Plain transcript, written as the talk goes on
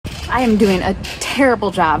I am doing a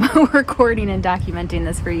terrible job recording and documenting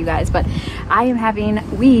this for you guys, but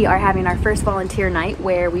we are having our first volunteer night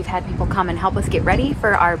where we've had people come and help us get ready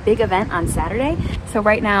for our big event on Saturday. So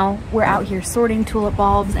right now we're out here sorting tulip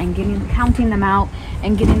bulbs and counting them out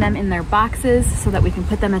and getting them in their boxes so that we can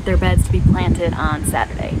put them at their beds to be planted on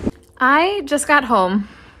Saturday. I just got home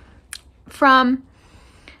from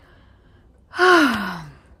the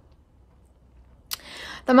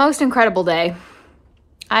most incredible day.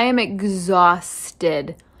 I am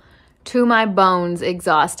exhausted, to my bones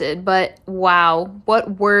exhausted, but wow,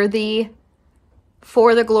 what worthy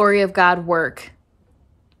for the glory of God work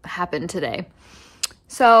happened today.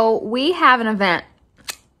 So we have an event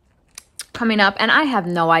coming up and I have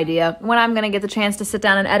no idea when I'm going to get the chance to sit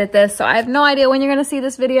down and edit this. So I have no idea when you're going to see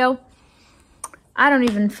this video. I don't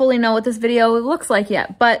even fully know what this video looks like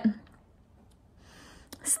yet, but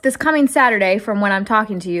this coming Saturday, from when I'm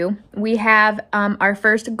talking to you, we have our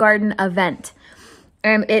first garden event.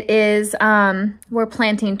 And it is, we're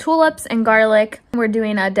planting tulips and garlic. We're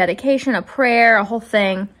doing a dedication, a prayer, a whole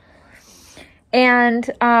thing. And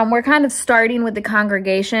we're kind of starting with the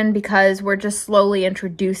congregation because we're just slowly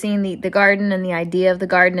introducing the garden and the idea of the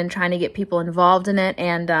garden and trying to get people involved in it.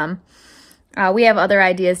 And we have other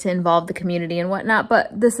ideas to involve the community and whatnot,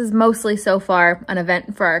 but this is mostly so far an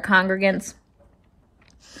event for our congregants.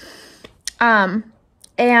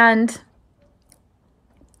 And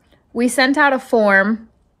we sent out a form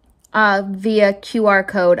via QR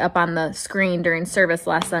code up on the screen during service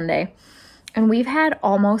last Sunday. And we've had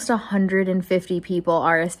almost 150 people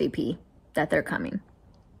RSVP that they're coming.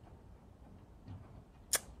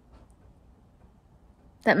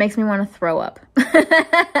 That makes me want to throw up.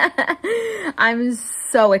 I'm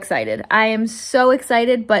so excited. I am so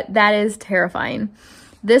excited, but that is terrifying.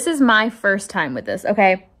 This is my first time with this,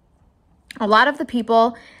 okay? A lot of the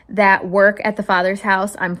people that work at the Father's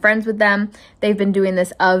house, I'm friends with them. They've been doing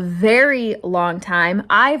this a very long time.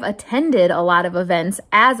 I've attended a lot of events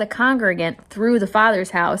as a congregant through the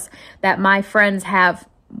Father's house that my friends have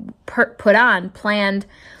put on, planned,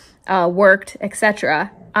 worked, etc.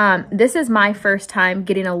 This is my first time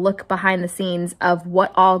getting a look behind the scenes of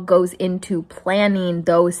what all goes into planning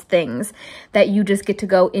those things that you just get to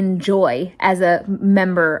go enjoy as a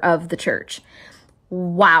member of the church.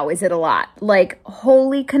 Wow, is it a lot? Like,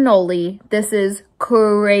 holy cannoli, this is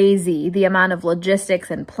crazy. The amount of logistics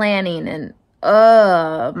and planning and,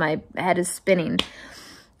 my head is spinning.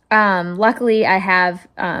 Luckily, I have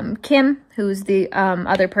Kim, who's the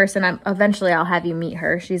other person. Eventually, I'll have you meet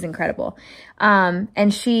her. She's incredible.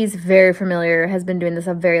 And she's very familiar, has been doing this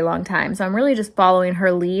a very long time. So I'm really just following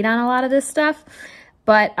her lead on a lot of this stuff.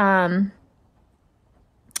 But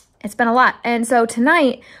it's been a lot. And so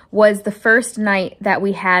tonight was the first night that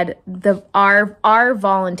we had our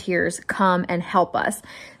volunteers come and help us.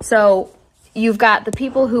 So you've got the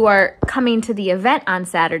people who are coming to the event on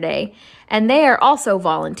Saturday, and they are also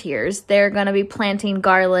volunteers. They're going to be planting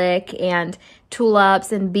garlic and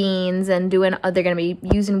tulips and beans and they're going to be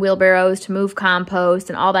using wheelbarrows to move compost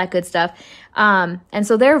and all that good stuff. And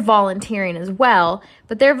so they're volunteering as well,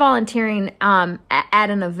 but they're volunteering at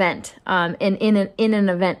an event in an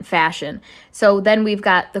event fashion. So then we've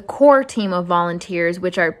got the core team of volunteers,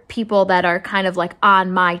 which are people that are kind of like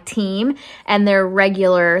on my team, and they're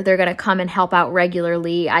going to come and help out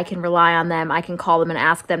regularly. I can rely on them. I can call them and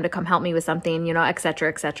ask them to come help me with something, et cetera,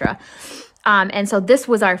 et cetera. And so this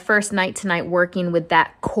was our first night tonight working with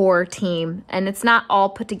that core team, and it's not all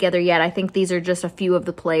put together yet. I think these are just a few of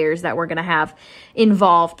the players that we're going to have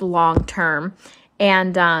involved long term.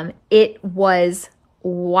 And it was,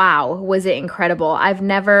 wow, was it incredible. I've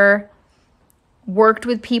never worked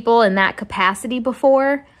with people in that capacity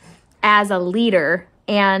before as a leader,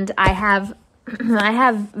 and I have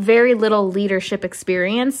very little leadership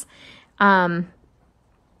experience.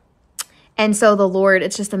 And so the Lord,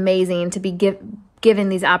 it's just amazing to be given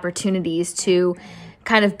these opportunities to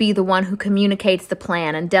kind of be the one who communicates the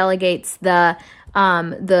plan and delegates the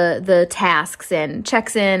tasks and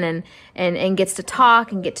checks in and gets to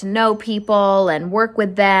talk and get to know people and work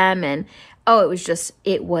with them. And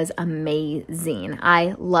it was amazing.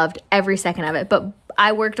 I loved every second of it. But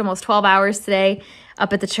I worked almost 12 hours today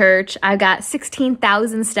up at the church. I got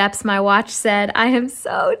 16,000 steps, my watch said. I am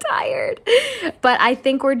so tired, but I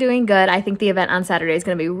think we're doing good. I think the event on Saturday is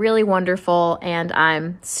going to be really wonderful, and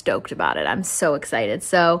I'm stoked about it. I'm so excited.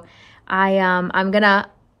 So I'm gonna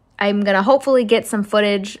hopefully get some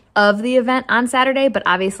footage of the event on Saturday, but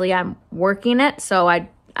obviously I'm working it, so I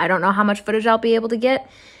don't know how much footage I'll be able to get,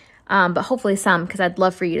 but hopefully some, because I'd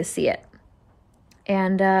love for you to see it.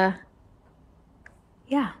 And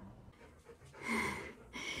yeah.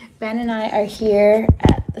 Ben and I are here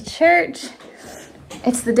at the church.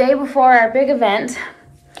 It's the day before our big event,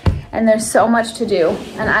 and there's so much to do,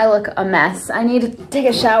 and I look a mess. I need to take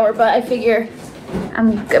a shower, but I figure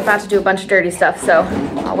I'm about to do a bunch of dirty stuff, so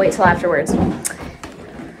I'll wait till afterwards.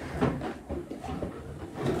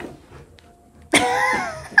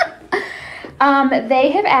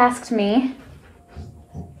 They have asked me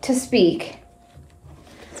to speak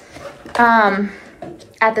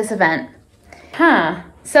at this event.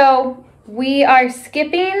 So we are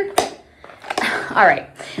skipping. All right,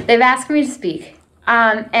 they've asked me to speak.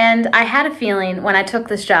 And I had a feeling when I took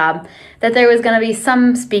this job that there was going to be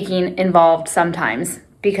some speaking involved sometimes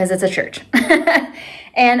because it's a church.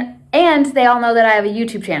 and they all know that I have a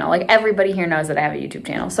YouTube channel. Like, everybody here knows that I have a YouTube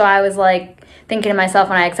channel. So I was like thinking to myself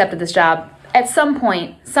when I accepted this job, at some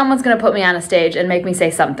point, someone's going to put me on a stage and make me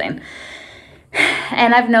say something.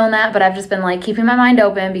 And I've known that, but I've just been like keeping my mind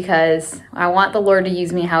open because I want the Lord to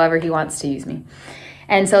use me however he wants to use me.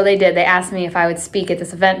 And so they did. They asked me if I would speak at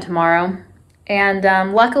this event tomorrow.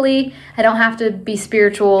 And luckily, I don't have to be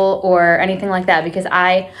spiritual or anything like that because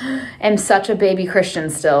I am such a baby Christian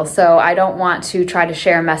still. So I don't want to try to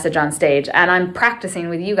share a message on stage. And I'm practicing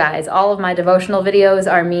with you guys. All of my devotional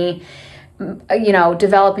videos are me, you know,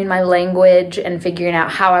 developing my language and figuring out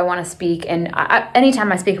how I want to speak. And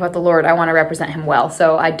anytime I speak about the Lord, I want to represent him well.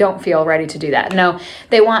 So I don't feel ready to do that. No,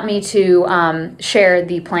 they want me to share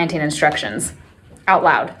the planting instructions out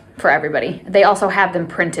loud for everybody. They also have them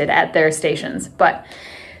printed at their stations, but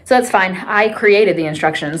so that's fine. I created the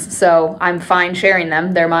instructions, so I'm fine sharing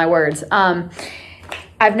them. They're my words.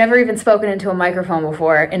 I've never even spoken into a microphone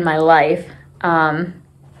before in my life.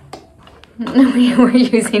 We were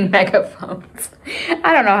using megaphones.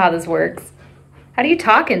 I don't know how this works. How do you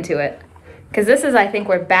talk into it? Because this is, I think,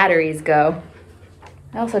 where batteries go.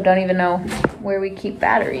 I also don't even know where we keep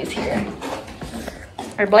batteries here.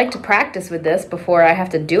 I'd like to practice with this before I have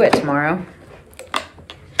to do it tomorrow.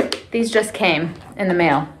 These just came in the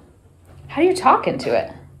mail. How do you talk into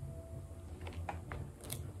it?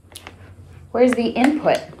 Where's the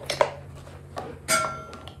input?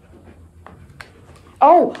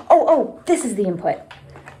 Oh, this is the input.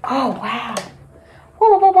 Oh, wow.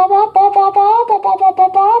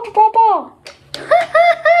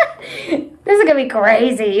 This is gonna be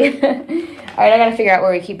crazy. All right, I gotta figure out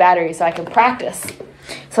where we keep batteries so I can practice.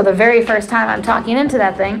 So the very first time I'm talking into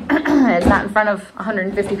that thing is not in front of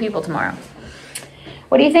 150 people tomorrow.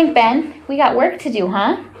 What do you think, Ben? We got work to do,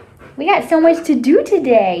 huh? We got so much to do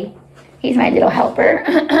today. He's my little helper.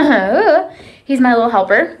 He's my little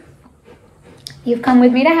helper. You've come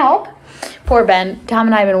with me to help. Poor Ben. Tom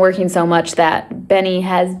and I have been working so much that Benny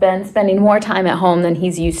has been spending more time at home than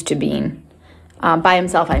he's used to being. By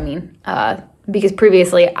himself, I mean. Because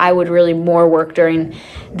previously I would really more work during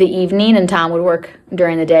the evening and Tom would work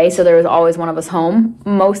during the day. So there was always one of us home.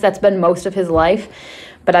 That's been most of his life.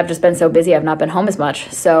 But I've just been so busy, I've not been home as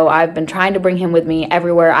much. So I've been trying to bring him with me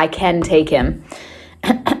everywhere I can take him.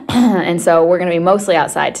 And so we're going to be mostly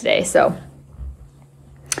outside today.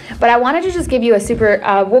 But I wanted to just give you a super,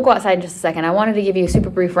 we'll go outside in just a second. I wanted to give you a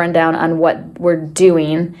super brief rundown on what we're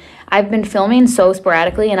doing. I've been filming so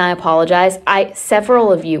sporadically and I apologize.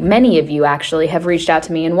 Many of you actually have reached out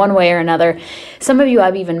to me in one way or another. Some of you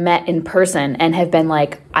I've even met in person and have been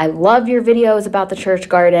like, I love your videos about the church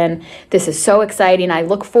garden. This is so exciting. I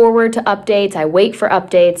look forward to updates. I wait for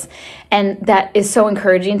updates. And that is so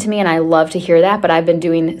encouraging to me and I love to hear that. But I've been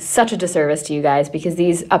doing such a disservice to you guys because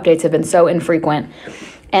these updates have been so infrequent.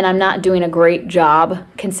 And I'm not doing a great job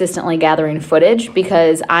consistently gathering footage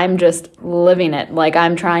because I'm just living it. Like,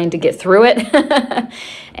 I'm trying to get through it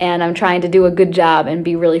and I'm trying to do a good job and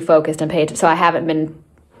be really focused and pay attention. So I haven't been,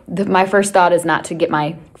 my first thought is not to get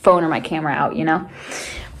my phone or my camera out, you know,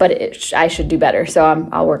 but I should do better. So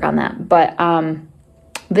I'll work on that. But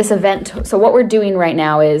this event, so what we're doing right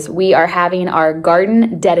now is we are having our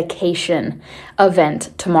garden dedication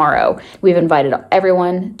event tomorrow. We've invited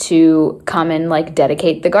everyone to come and like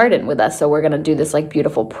dedicate the garden with us. So we're going to do this like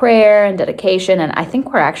beautiful prayer and dedication. And I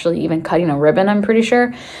think we're actually even cutting a ribbon, I'm pretty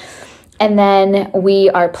sure. And then we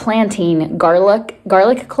are planting garlic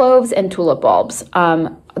cloves and tulip bulbs.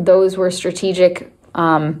 Those were strategic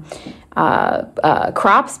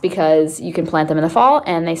crops because you can plant them in the fall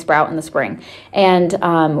and they sprout in the spring. And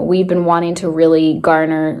we've been wanting to really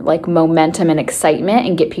garner like momentum and excitement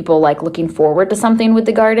and get people like looking forward to something with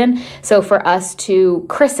the garden. So for us to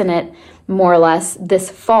christen it more or less this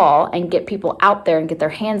fall and get people out there and get their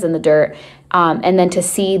hands in the dirt, and then to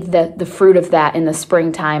see the fruit of that in the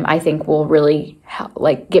springtime, I think will really help,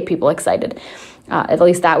 like get people excited. At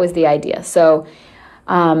least that was the idea. So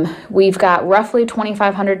We've got roughly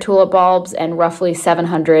 2,500 tulip bulbs and roughly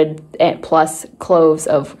 700 plus cloves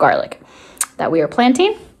of garlic that we are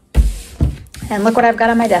planting. And look what I've got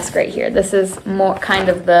on my desk right here. This is more kind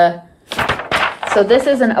of the, so this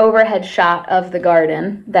is an overhead shot of the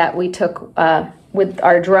garden that we took with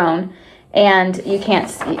our drone. And you can't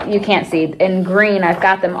see in green. I've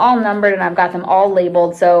got them all numbered and I've got them all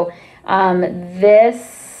labeled. So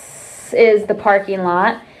this is the parking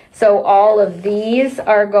lot. So all of these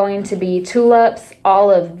are going to be tulips. All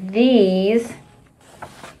of these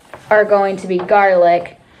are going to be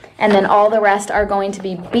garlic. And then all the rest are going to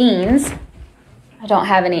be beans. I don't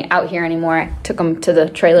have any out here anymore. I took them to the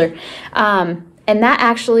trailer. And that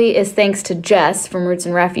actually is thanks to Jess from Roots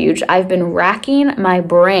and Refuge. I've been racking my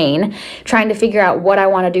brain trying to figure out what I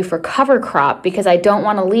want to do for cover crop because I don't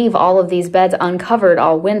want to leave all of these beds uncovered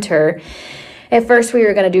all winter. At first we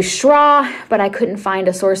were going to do straw, but I couldn't find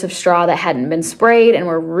a source of straw that hadn't been sprayed, and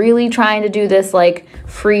we're really trying to do this like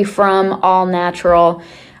free from, all natural,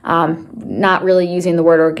 not really using the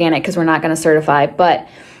word organic because we're not going to certify, but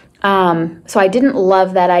so I didn't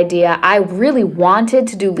love that idea. I really wanted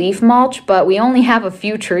to do leaf mulch, but we only have a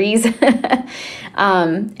few trees.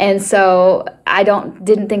 And so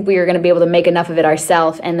didn't think we were going to be able to make enough of it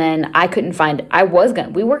ourselves. And then I couldn't find,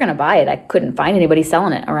 we were going to buy it. I couldn't find anybody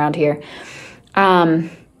selling it around here. I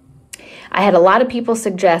had a lot of people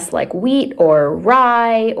suggest like wheat or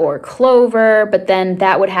rye or clover, but then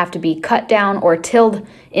that would have to be cut down or tilled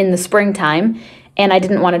in the springtime. And I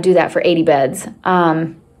didn't want to do that for 80 beds.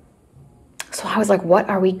 So I was like, what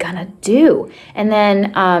are we gonna do? And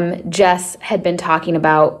then Jess had been talking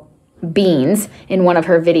about beans in one of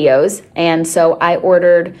her videos. And so I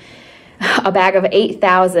ordered a bag of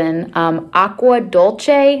 8,000 Aqua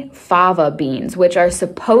Dolce fava beans, which are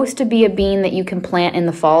supposed to be a bean that you can plant in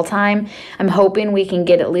the fall time. I'm hoping we can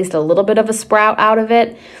get at least a little bit of a sprout out of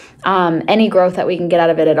it. Any growth that we can get out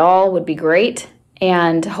of it at all would be great.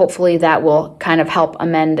 And hopefully that will kind of help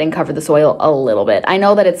amend and cover the soil a little bit. I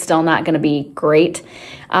know that it's still not going to be great,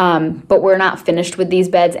 but we're not finished with these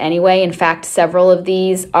beds anyway. In fact, several of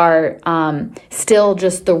these are still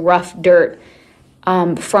just the rough dirt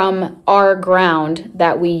from our ground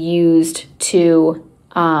that we used to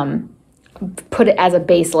put it as a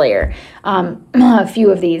base layer. A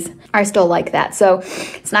few of these are still like that. So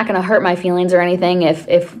it's not going to hurt my feelings or anything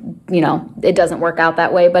if you know, it doesn't work out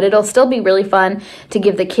that way, but it'll still be really fun to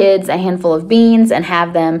give the kids a handful of beans and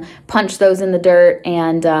have them punch those in the dirt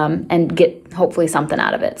and get hopefully something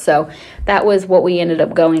out of it. So that was what we ended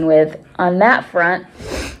up going with on that front.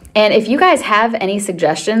 And if you guys have any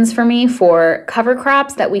suggestions for me for cover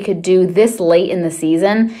crops that we could do this late in the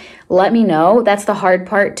season, let me know. That's the hard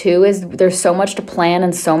part too, is there's so much to plan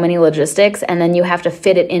and so many logistics, and then you have to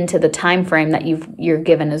fit it into the time frame that you're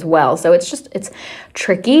given as well. So it's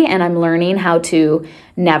tricky, and I'm learning how to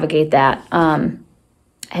navigate that. And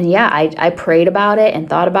yeah, I prayed about it and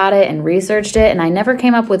thought about it and researched it, and I never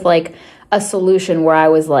came up with like a solution where I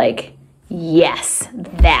was like, yes,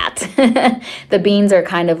 that. The beans are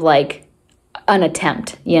kind of like an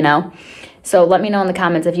attempt, you know? So let me know in the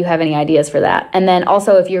comments if you have any ideas for that. And then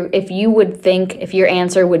also if you would think, if your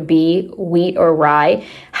answer would be wheat or rye,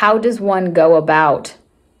 how does one go about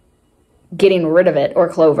getting rid of it or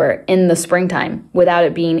clover in the springtime without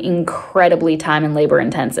it being incredibly time and labor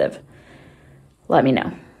intensive? Let me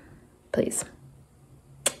know, please.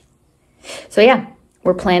 So yeah,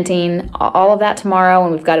 we're planting all of that tomorrow,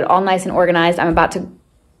 and we've got it all nice and organized. I'm about to...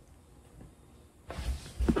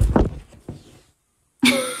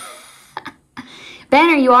 Ben,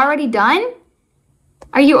 are you already done?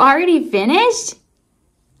 Are you already finished?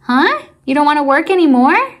 Huh? You don't want to work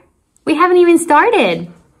anymore? We haven't even started.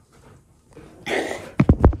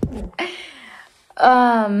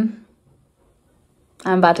 I'm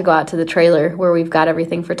about to go out to the trailer where we've got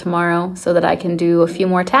everything for tomorrow so that I can do a few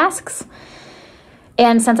more tasks.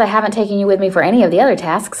 And since I haven't taken you with me for any of the other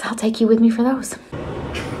tasks, I'll take you with me for those.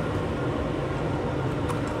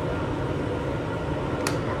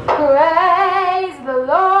 Praise the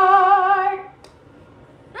Lord.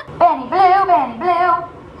 Benny blue, Benny blue.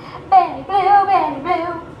 Benny blue, Benny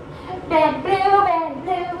blue. Benny blue, Benny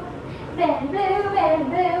blue. Benny blue, Benny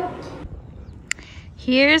blue.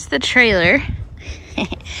 Here's the trailer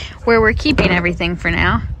where we're keeping everything for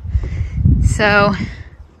now. So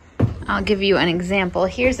I'll give you an example.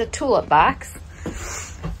 Here's a tulip box.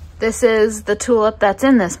 This is the tulip that's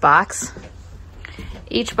in this box.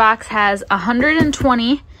 Each box has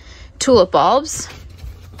 120 tulip bulbs,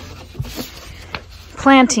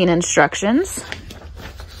 planting instructions,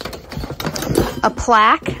 a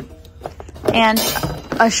plaque, and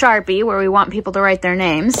a Sharpie where we want people to write their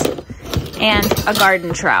names, and a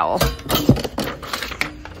garden trowel.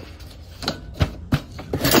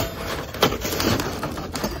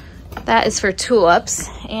 That is for tulips,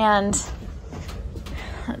 and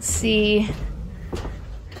let's see,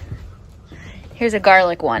 here's a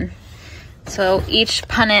garlic one. So each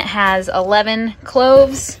punnet has 11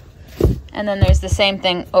 cloves, and then there's the same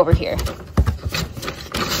thing over here.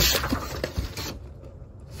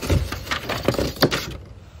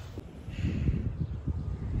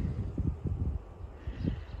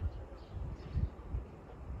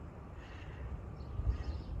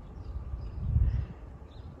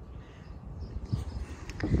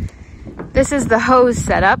 This is the hose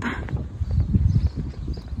setup.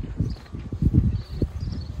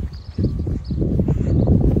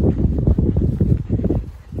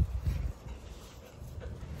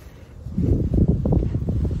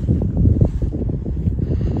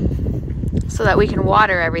 So that we can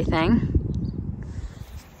water everything.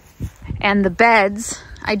 And the beds,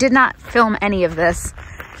 I did not film any of this.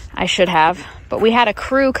 I should have, but we had a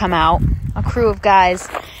crew come out, a crew of guys,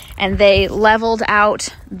 and they leveled out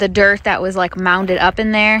the dirt that was like mounded up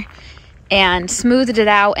in there and smoothed it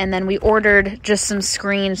out. And then we ordered just some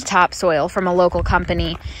screened topsoil from a local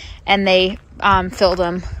company, and they filled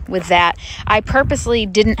them with that. I purposely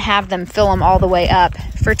didn't have them fill them all the way up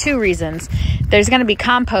for two reasons. There's going to be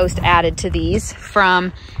compost added to these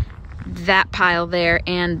from that pile there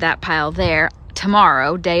and that pile there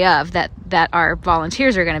tomorrow, day of, that our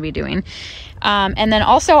volunteers are going to be doing. And then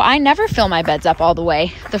also, I never fill my beds up all the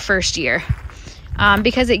way the first year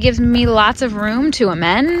because it gives me lots of room to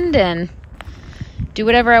amend and do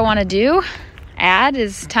whatever I want to do, add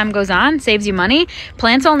as time goes on, saves you money.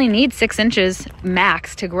 Plants only need 6 inches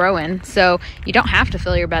max to grow in, so you don't have to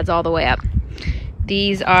fill your beds all the way up.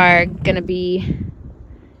 These are going to be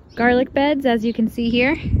garlic beds, as you can see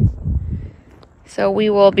here. So we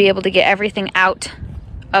will be able to get everything out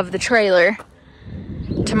of the trailer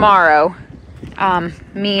tomorrow.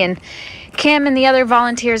 Me and Kim and the other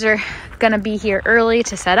volunteers are gonna be here early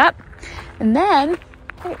to set up. And then,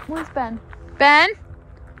 hey, where's Ben? Ben?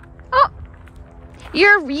 Oh,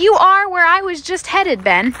 you are where I was just headed,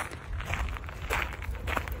 Ben.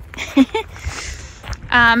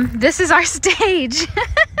 This is our stage.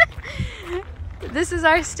 This is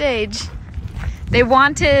our stage. They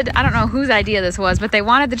wanted, I don't know whose idea this was, but they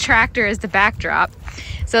wanted the tractor as the backdrop.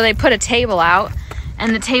 So they put a table out,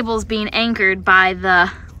 and the table's being anchored by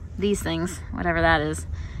these things, whatever that is,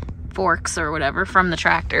 forks or whatever from the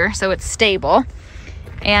tractor. So it's stable.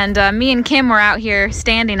 And me and Kim were out here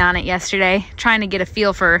standing on it yesterday, trying to get a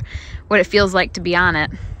feel for what it feels like to be on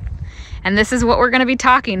it. And this is what we're gonna be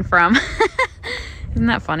talking from. Isn't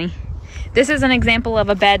that funny? This is an example of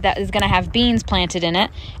a bed that is going to have beans planted in it,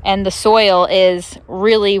 and the soil is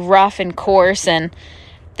really rough and coarse, and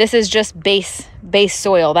this is just base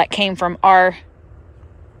soil that came from our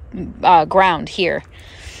ground here.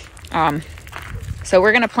 So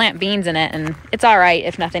we're going to plant beans in it, and it's all right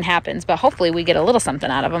if nothing happens, but hopefully we get a little something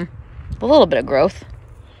out of them, a little bit of growth.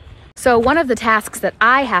 So one of the tasks that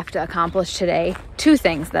I have to accomplish today, two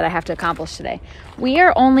things that I have to accomplish today. We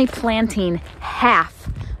are only planting half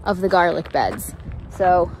of the garlic beds.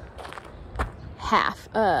 So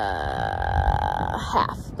half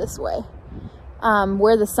this way.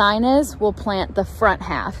 Where the sign is, we'll plant the front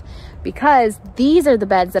half because these are the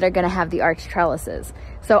beds that are going to have the arch trellises.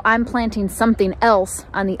 So I'm planting something else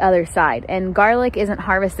on the other side, and garlic isn't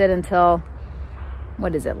harvested until,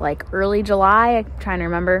 what is it, like early July? I'm trying to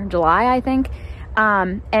remember. July, I think.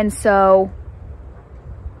 And so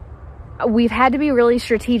we've had to be really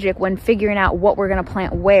strategic when figuring out what we're going to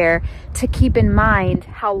plant where, to keep in mind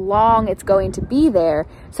how long it's going to be there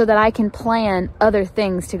so that I can plan other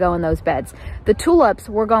things to go in those beds. The tulips,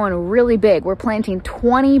 we're going really big. We're planting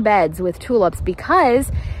 20 beds with tulips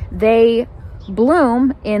because they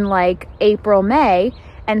bloom in like April, May.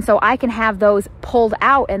 And so I can have those pulled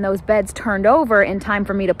out and those beds turned over in time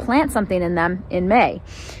for me to plant something in them in May.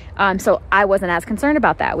 So I wasn't as concerned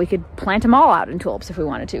about that. We could plant them all out in tulips if we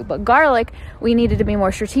wanted to. But garlic, we needed to be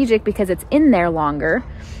more strategic because it's in there longer.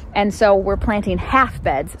 And so we're planting half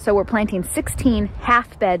beds. So we're planting 16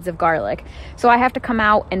 half beds of garlic. So I have to come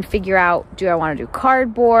out and figure out, do I want to do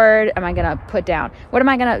cardboard? Am I going to put down? What am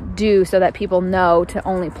I going to do so that people know to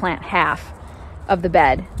only plant half of the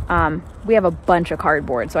bed? We have a bunch of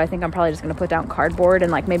cardboard. So I think I'm probably just going to put down cardboard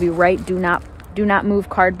and like maybe write, do not move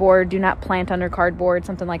cardboard, do not plant under cardboard,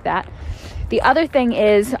 something like that. The other thing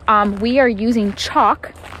is we are using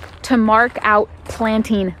chalk to mark out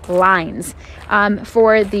planting lines.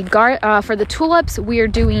 For the tulips, we are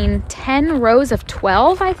doing 10 rows of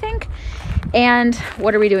 12, I think. And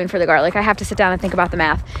what are we doing for the garlic? I have to sit down and think about the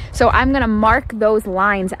math. So I'm gonna mark those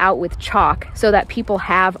lines out with chalk so that people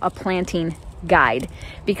have a planting guide,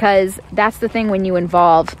 because that's the thing when you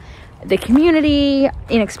involve the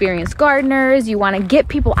inexperienced gardeners. You want to get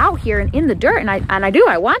people out here and in the dirt, and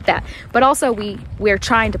I want that. But also we're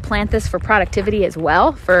trying to plant this for productivity as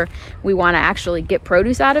well. We want to actually get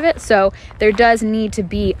produce out of it. So there does need to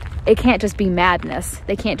be, it can't just be madness.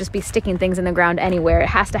 They can't just be sticking things in the ground anywhere. It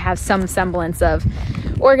has to have some semblance of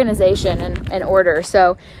organization and order.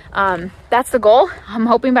 So that's the goal. I'm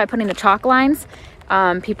hoping by putting the chalk lines,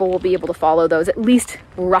 people will be able to follow those at least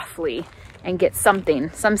roughly and get some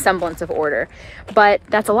semblance of order. But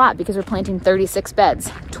that's a lot because we're planting 36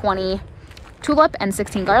 beds, 20 tulip and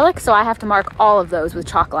 16 garlic. So I have to mark all of those with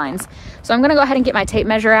chalk lines. So I'm gonna go ahead and get my tape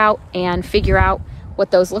measure out and figure out what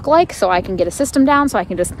those look like so I can get a system down so I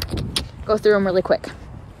can just go through them really quick.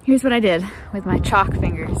 Here's what I did with my chalk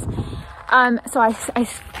fingers. So I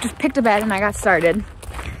just picked a bed and I got started,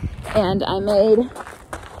 and I made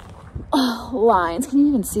lines. Can you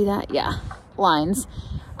even see that? Yeah, lines.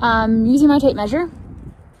 Using my tape measure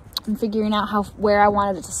and figuring out where I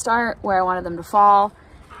wanted it to start, where I wanted them to fall,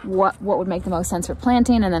 what would make the most sense for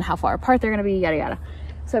planting, and then how far apart they're gonna be, yada yada.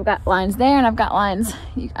 So I've got lines there, and I've got lines,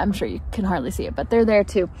 I'm sure you can hardly see it, but they're there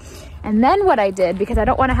too. And then what I did, because I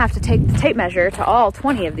don't want to have to take the tape measure to all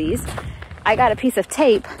 20 of these, I got a piece of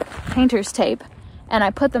tape, painter's tape, and I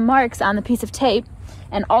put the marks on the piece of tape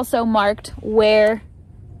and also marked where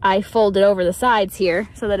I folded over the sides here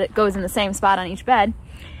so that it goes in the same spot on each bed.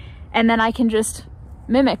 And then I can just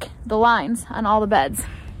mimic the lines on all the beds.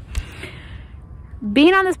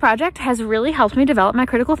 Being on this project has really helped me develop my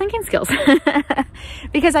critical thinking skills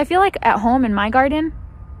because I feel like at home in my garden,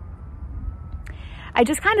 I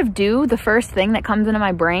just kind of do the first thing that comes into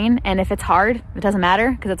my brain. And if it's hard, it doesn't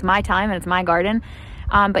matter because it's my time and it's my garden.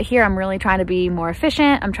 But here I'm really trying to be more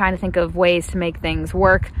efficient. I'm trying to think of ways to make things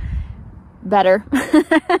work better,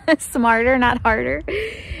 smarter, not harder.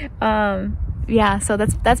 Yeah, so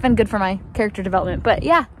that's been good for my character development. But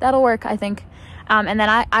yeah, that'll work, I think. And then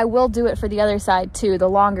I will do it for the other side too, the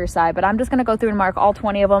longer side. But I'm just gonna go through and mark all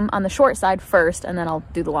 20 of them on the short side first, and then I'll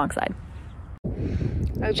do the long side.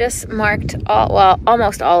 I just marked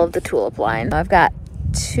almost all of the tulip line. I've got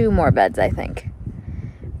 2 more beds, I think.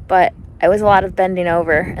 But it was a lot of bending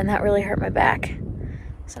over, and that really hurt my back.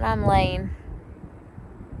 So now I'm laying.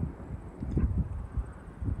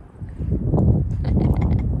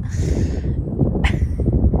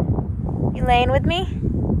 You laying with me?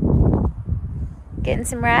 Getting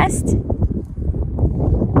some rest?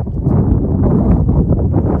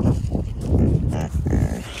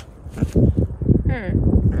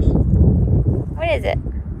 What is it?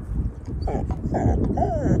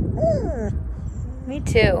 Me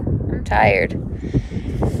too. I'm tired.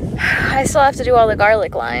 I still have to do all the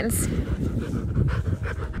garlic lines.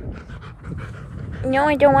 No,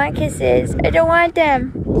 I don't want kisses. I don't want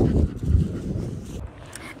them.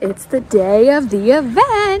 It's the day of the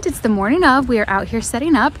event. It's the morning of. We are out here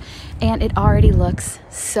setting up, and it already looks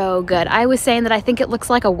so good. I was saying that I think it looks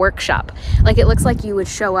like a workshop. Like it looks like you would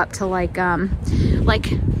show up to like a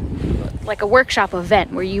workshop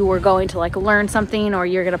event where you were going to like learn something, or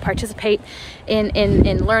you're going to participate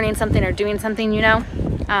in learning something or doing something, you know.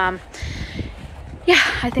 Yeah,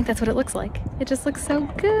 I think that's what it looks like. It just looks so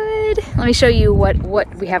good. Let me show you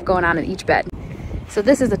what we have going on in each bed. So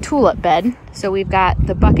this is a tulip bed. So we've got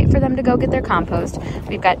the bucket for them to go get their compost.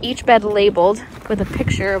 We've got each bed labeled with a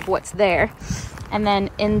picture of what's there. And then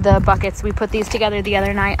in the buckets, we put these together the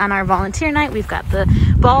other night on our volunteer night. We've got the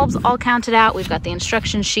bulbs all counted out. We've got the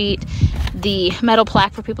instruction sheet, the metal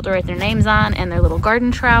plaque for people to write their names on, and their little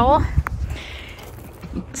garden trowel.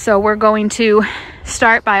 So we're going to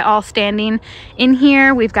start by all standing in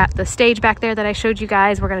here. We've got the stage back there that I showed you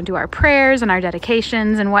guys. We're going to do our prayers and our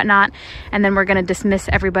dedications and whatnot, and then we're going to dismiss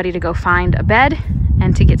everybody to go find a bed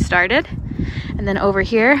and to get started. And then over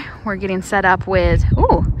here we're getting set up with,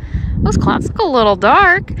 ooh, those clouds look a little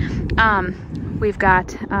dark. We've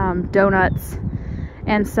got donuts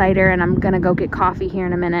and cider, and I'm gonna go get coffee here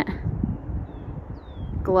in a minute.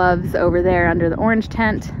 Gloves over there under the orange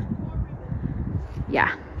tent.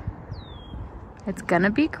 Yeah, it's gonna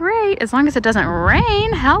be great as long as it doesn't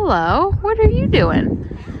rain. Hello, what are you doing?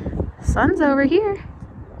 Sun's over here.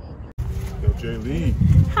 Yo, Jaylee.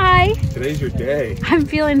 Hi. Today's your day. I'm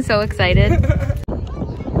feeling so excited.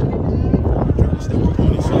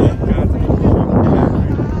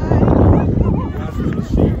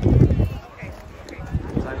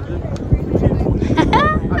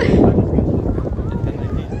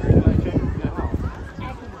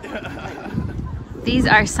 These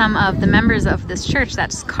are some of the members of this church.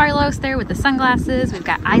 That's Carlos there with the sunglasses. We've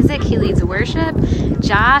got Isaac, he leads worship.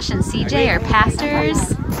 Josh and CJ are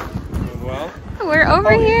pastors. We're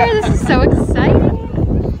over here. This is so exciting.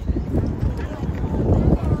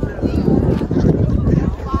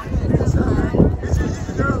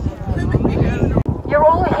 You're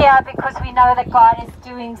all here because we know that God is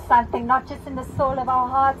doing something, not just in the soil of our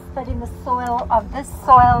hearts, but in the soil of this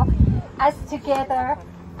soil, us together.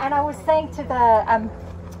 And I was saying to the,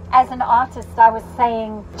 as an artist, I was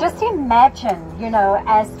saying, just imagine, you know,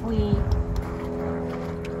 as we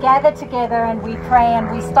gather together and we pray and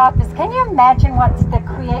we start this. Can you imagine what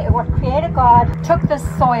Creator God took this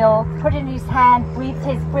soil, put in His hand, breathed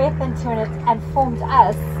His breath into it, and formed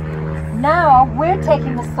us? Now we're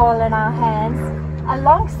taking the soil in our hands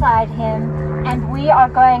alongside Him, and we are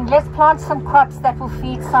going, let's plant some crops that will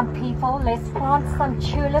feed some people. Let's plant some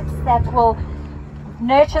tulips that will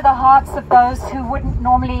nurture the hearts of those who wouldn't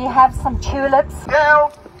normally have some tulips. Down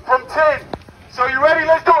from 10. So you ready?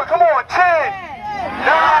 Let's do it. Come on. 10,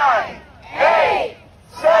 9, 8,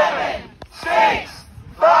 7, 6,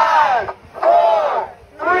 5, 4,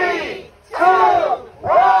 3, 2, 1.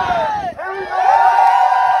 Here we go.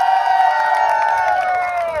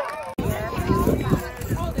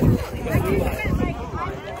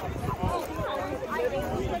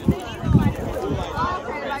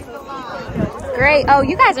 Great. Oh,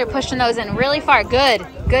 you guys are pushing those in really far. Good.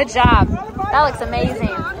 Good job. That looks amazing.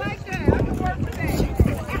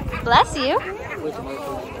 Bless you.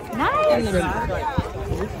 Nice.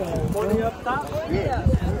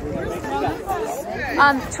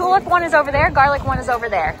 Tulip one is over there. Garlic one is over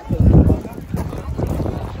there.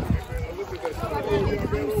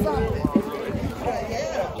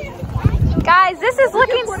 Guys, this is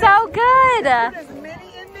looking so good.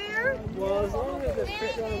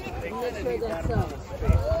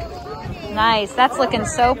 Nice. That's looking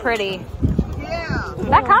so pretty.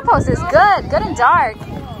 That compost is good. Good and dark.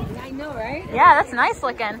 I know, right? Yeah, that's nice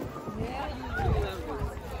looking.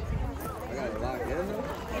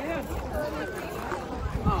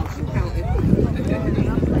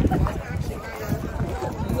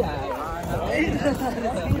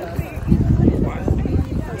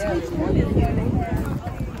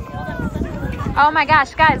 Oh my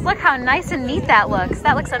gosh, guys, look how nice and neat that looks.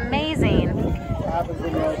 That looks amazing.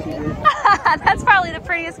 That's probably the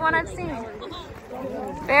prettiest one I've seen.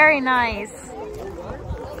 Very nice.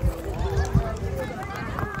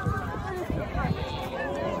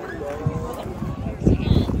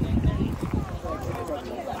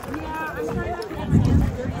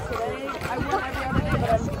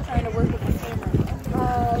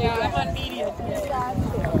 Yeah, I'm on medium.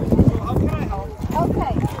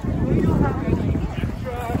 Okay.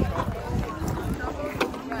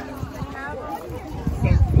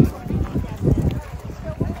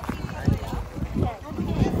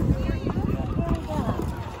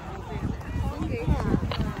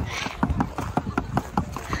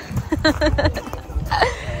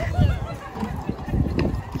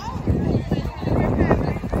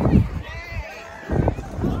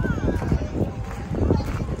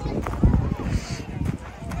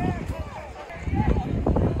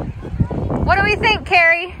 What do we think,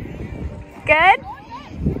 Carrie? Good?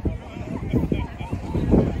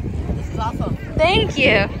 This is awesome. Thank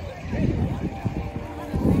you.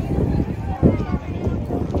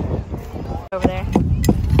 Over there.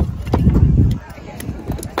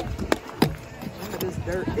 This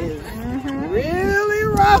dirt is really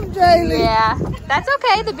rough, Jaylee. Yeah, that's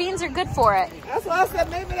okay. The beans are good for it. That's why I said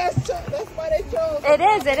maybe that's why they chose. It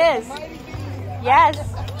is, it is. Yes.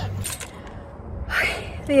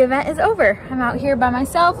 The event is over. I'm out here by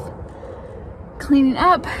myself, cleaning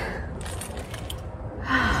up.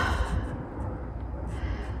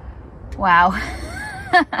 Wow.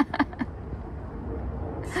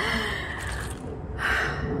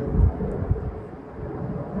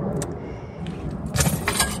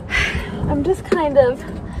 I'm just kind of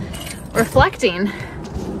reflecting.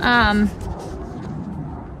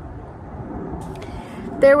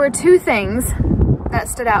 There were two things that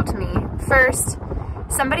stood out to me. First,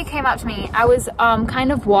 somebody came up to me. I was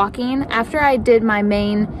kind of walking after I did my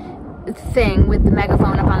main thing with the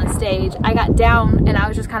megaphone up on the stage. I got down and I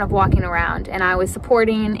was just kind of walking around, and I was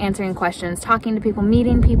supporting, answering questions, talking to people,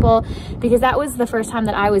 meeting people, because that was the first time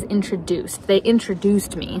that I was introduced. They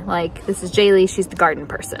introduced me, like, this is Jaylee, she's the garden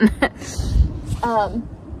person.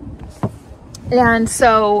 And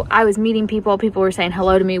so I was meeting people, people were saying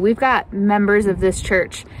hello to me. We've got members of this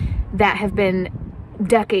church that have been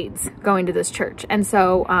decades going to this church. And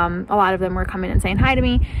so a lot of them were coming and saying hi to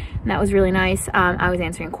me, and that was really nice. I was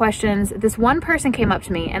answering questions. This one person came up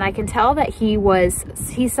to me, and I can tell that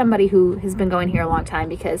he's somebody who has been going here a long time,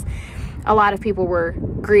 because a lot of people were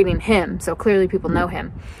greeting him, so clearly people know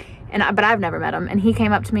him. But I've never met him. And he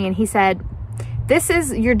came up to me and he said,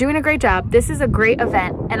 you're doing a great job. This is a great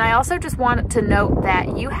event. And I also just wanted to note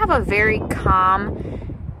that you have a very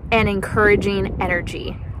calm and encouraging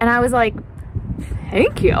energy. And I was like,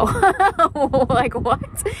 thank you. Like, what?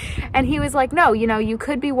 And he was like, no, you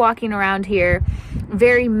could be walking around here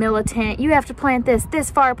very militant. You have to plant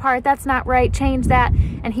this far apart. That's not right. Change that.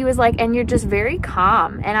 And he was like, and you're just very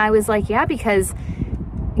calm. And I was like, yeah, because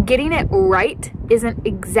getting it right isn't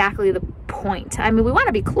exactly the point. I mean, we want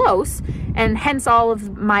to be close, and hence all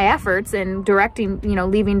of my efforts in directing,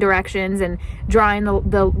 leaving directions and drawing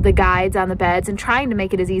the guides on the beds and trying to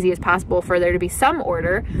make it as easy as possible for there to be some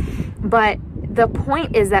order. But the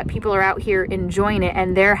point is that people are out here enjoying it,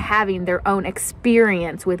 and they're having their own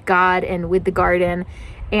experience with God and with the garden.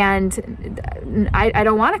 And I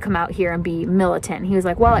don't want to come out here and be militant. He was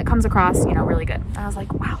like, well, it comes across, really good. I was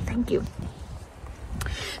like, wow, thank you.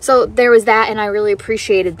 So there was that, and I really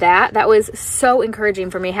appreciated that. That was so encouraging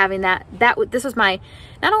for me, having that. This was not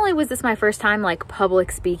only was this my first time like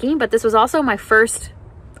public speaking, but this was also my first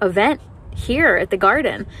event here at the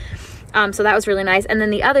garden. So that was really nice. And then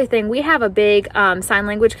the other thing, we have a big sign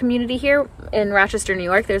language community here in Rochester, New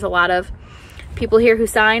York. There's a lot of people here who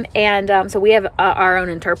sign, and so we have our own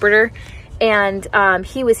interpreter. And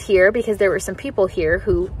he was here because there were some people here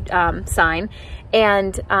who sign.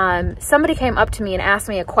 And somebody came up to me and asked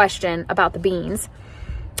me a question about the beans.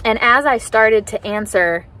 And as I started to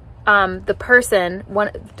answer, the person,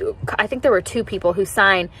 I think there were two people who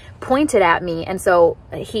signed, pointed at me. And so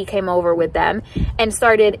he came over with them and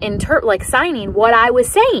started signing what I was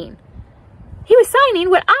saying. He was signing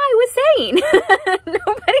what I was saying.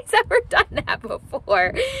 Nobody's ever done that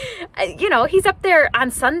before. He's up there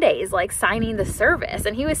on Sundays, like signing the service,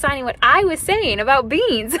 and he was signing what I was saying about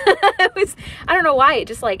beans. I don't know why, it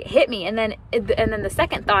just like hit me. And then the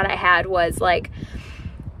second thought I had was like,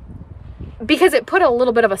 because it put a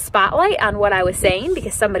little bit of a spotlight on what I was saying,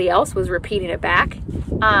 because somebody else was repeating it back.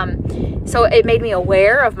 So it made me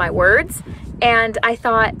aware of my words, and I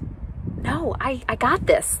thought, no, I got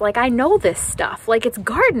this. Like, I know this stuff. Like, it's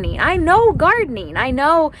gardening. I know gardening. I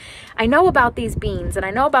know about these beans, and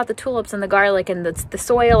I know about the tulips and the garlic and the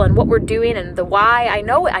soil and what we're doing and the why. I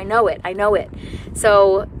know it.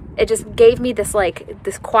 So it just gave me this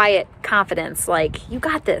quiet confidence. Like, you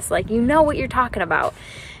got this. Like, you know what you're talking about.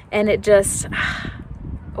 And it just,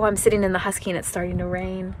 I'm sitting in the husky and it's starting to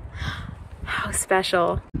rain. How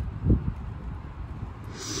special.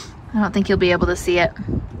 I don't think you'll be able to see it.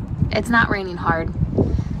 It's not raining hard,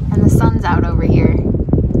 and the sun's out over here.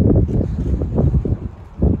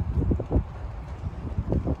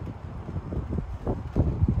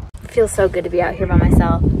 It feels so good to be out here by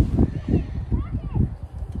myself.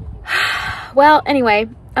 Well, anyway,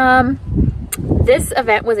 this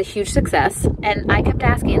event was a huge success, and I kept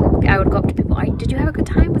asking. I would go up to people, did you have a good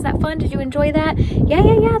time? Was that fun? Did you enjoy that?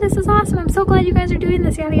 Yeah, this is awesome. I'm so glad you guys are doing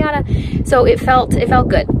this, yada yada. So it felt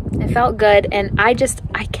good. It felt good, and I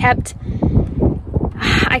kept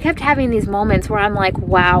having these moments where I'm like,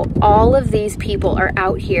 wow, all of these people are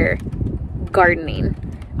out here gardening.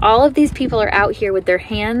 All of these people are out here with their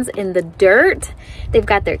hands in the dirt. They've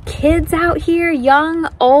got their kids out here, young,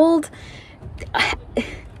 old.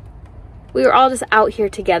 We were all just out here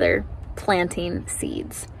together planting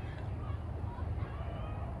seeds.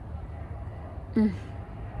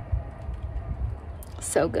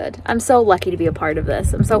 So good. I'm so lucky to be a part of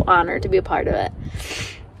this. I'm so honored to be a part of it.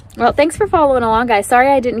 Well, thanks for following along, guys. Sorry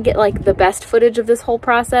I didn't get like the best footage of this whole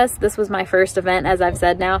process. This was my first event, as I've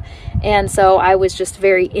said now. And so I was just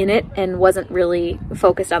very in it and wasn't really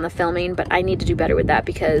focused on the filming, but I need to do better with that,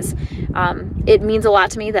 because it means a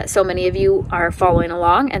lot to me that so many of you are following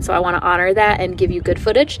along. And so I want to honor that and give you good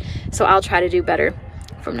footage. So I'll try to do better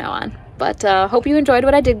from now on. But hope you enjoyed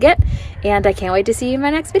what I did get, and I can't wait to see you in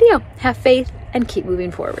my next video. Have faith and keep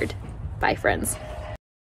moving forward. Bye, friends.